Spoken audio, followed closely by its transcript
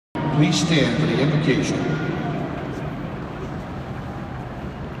please stand for the invocation.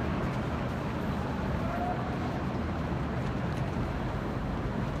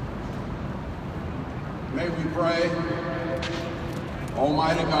 May we pray.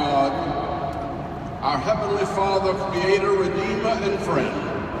 Almighty God, our Heavenly Father, Creator, Redeemer, and Friend,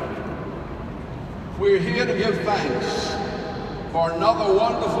 we're here to give thanks for another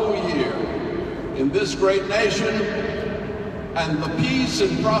wonderful year in this great nation and the peace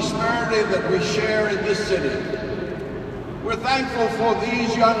and prosperity that we share in this city. We're thankful for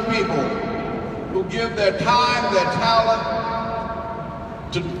these young people who give their time, their talent,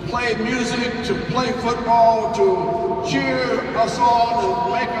 to play music, to play football, to cheer us on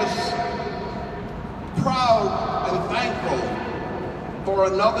and make us proud and thankful for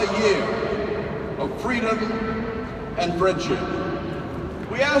another year of freedom and friendship.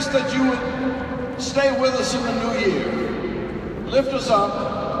 We ask that you would stay with us in the new year. Lift us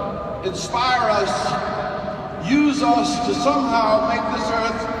up, inspire us, use us to somehow make this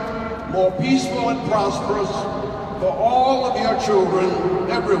earth more peaceful and prosperous for all of your children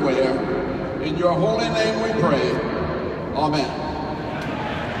everywhere. In your holy name we pray. Amen.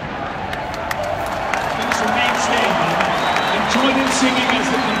 Please remain standing and join in singing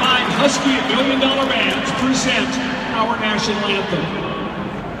as the combined Husky and $1 Million Bands present our national anthem.